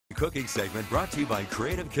cooking segment brought to you by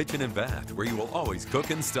Creative Kitchen and Bath, where you will always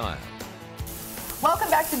cook in style.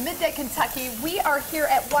 Welcome back to Midday Kentucky. We are here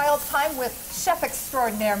at Wild Thyme with chef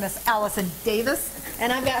extraordinaire Miss Allison Davis.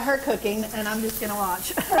 And I've got her cooking, and I'm just going to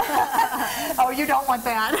watch. Oh, you don't want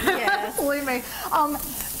that? Yes. Believe me. I'm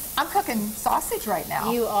cooking sausage right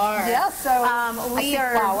now. You are. Yeah, so we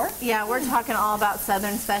are. Flour. Yeah, we're talking all about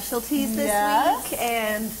Southern specialties this week,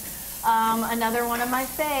 and another one of my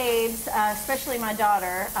faves, especially my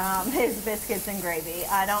daughter, is biscuits and gravy.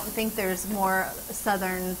 I don't think there's more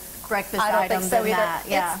Southern breakfast item than that.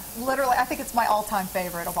 Yeah, it's literally, I think it's my all-time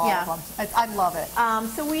favorite of all of them. I love it.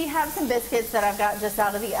 So we have some biscuits that I've got just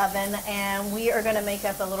out of the oven, and we are going to make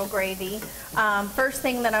up a little gravy. First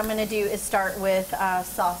thing that I'm going to do is start with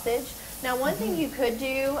sausage. Now, one thing you could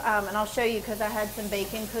do, and I'll show you because I had some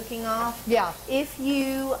bacon cooking off. Yeah. If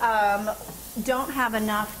you don't have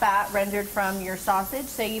enough fat rendered from your sausage,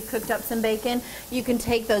 say you've cooked up some bacon, you can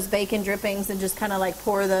take those bacon drippings and just kind of like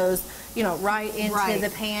pour those, you know, right into the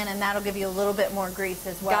pan, and that'll give you a little bit more grease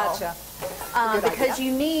as well. Gotcha. Because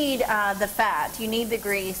you need the fat, you need the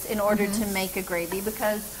grease in order to make a gravy,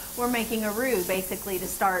 because we're making a roux basically to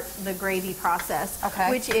start the gravy process,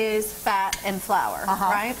 which is fat and flour,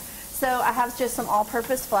 right? So I have just some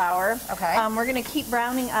all-purpose flour. Okay. We're going to keep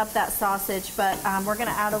browning up that sausage, but we're going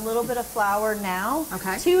to add a little bit of flour now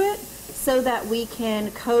to it so that we can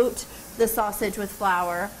coat the sausage with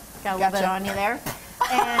flour. Got a little bit on you there.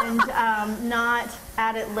 And not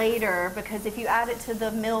add it later, because if you add it to the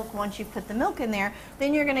milk, once you put the milk in there,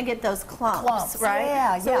 then you're going to get those clumps, right?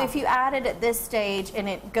 Yeah, so if you add it at this stage and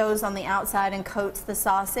it goes on the outside and coats the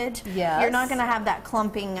sausage, you're not going to have that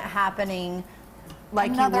clumping happening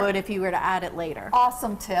like you would if you were to add it later.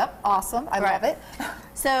 Awesome tip. Awesome. I love it.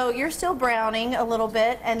 So you're still browning a little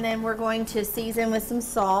bit, and then we're going to season with some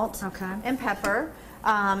salt and pepper.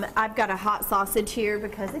 I've got a hot sausage here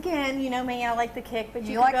because, again, you know me, I like the kick, but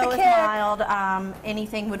you can go with mild.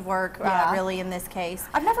 Anything would work really in this case.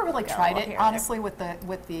 I've never really tried it, honestly, with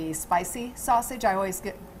the spicy sausage. I always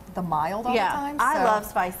get the mild all the time. So I love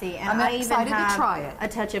spicy, and I'm I even excited have to try it. a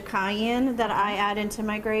touch of cayenne that I add into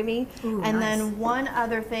my gravy. And then one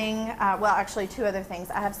other thing, well, actually two other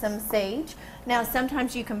things. I have some sage. Now,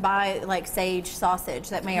 sometimes you can buy like sage sausage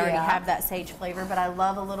that may already have that sage flavor, but I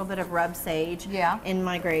love a little bit of rubbed sage in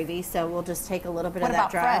my gravy, so we'll just take a little bit of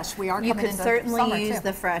that dry. Fresh? We are you coming could into certainly summer use too.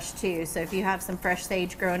 the fresh too. So if you have some fresh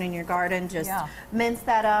sage growing in your garden, just mince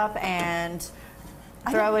that up and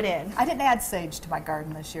throw it in. I didn't add sage to my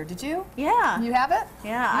garden this year. Did you? Yeah. You have it?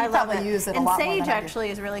 Yeah, I love it. Use it and a lot sage more than actually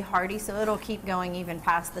is really hardy, so it'll keep going even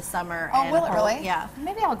past the summer. Oh, and will it really? Yeah.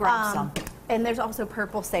 Maybe I'll grab some. And there's also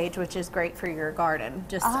purple sage, which is great for your garden.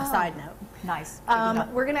 Just a side note. Nice.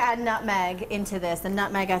 We're going to add nutmeg into this, and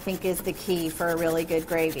nutmeg I think is the key for a really good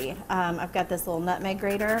gravy. I've got this little nutmeg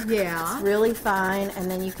grater. Yeah. It's really fine,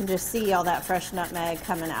 and then you can just see all that fresh nutmeg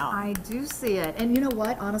coming out. I do see it. And you know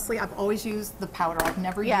what? Honestly, I've always used the powder. I've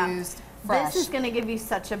never used fresh. This is going to give you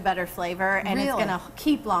such a better flavor, and it's going to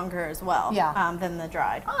keep longer as well than the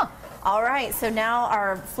dried. Oh. All right, so now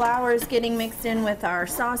our flour is getting mixed in with our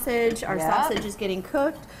sausage. Our sausage is getting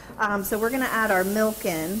cooked. So we're going to add our milk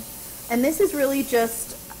in. And this is really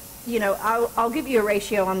just, you know, I'll give you a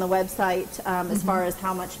ratio on the website as far as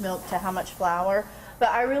how much milk to how much flour. But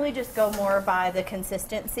I really just go more by the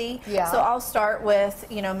consistency. So I'll start with,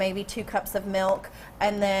 you know, maybe 2 cups of milk.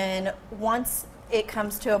 And then once it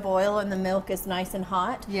comes to a boil and the milk is nice and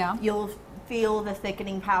hot, you'll feel the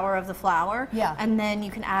thickening power of the flour, and then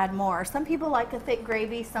you can add more. Some people like a thick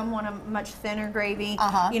gravy, some want a much thinner gravy,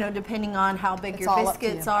 you know, depending on how big your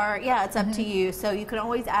biscuits are. Yeah, it's up to you. So you can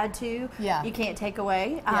always add to, you can't take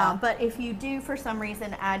away. But if you do, for some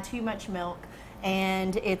reason, add too much milk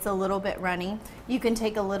and it's a little bit runny, you can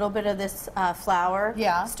take a little bit of this flour,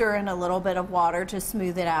 stir in a little bit of water to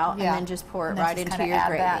smooth it out, and then just pour it right into your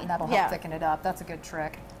gravy. And that'll help thicken it up. That's a good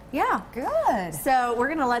trick. Yeah. Good. So we're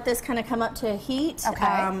going to let this kind of come up to heat.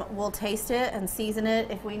 We'll taste it and season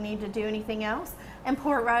it if we need to do anything else, and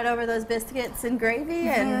pour it right over those biscuits and gravy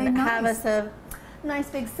and have us a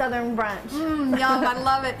nice big southern brunch. Yum, I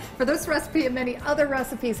love it. For this recipe and many other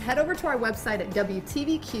recipes, head over to our website at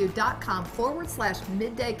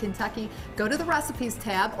WTVQ.com/Midday Kentucky. Go to the recipes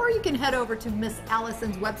tab, or you can head over to Miss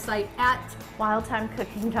Allison's website at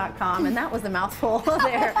wildthymecooking.com, and that was a mouthful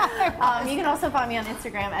there. You can also find me on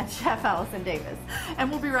Instagram at Chef Allison Davis.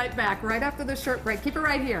 And we'll be right back right after this short break. Keep it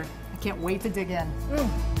right here. I can't wait to dig in.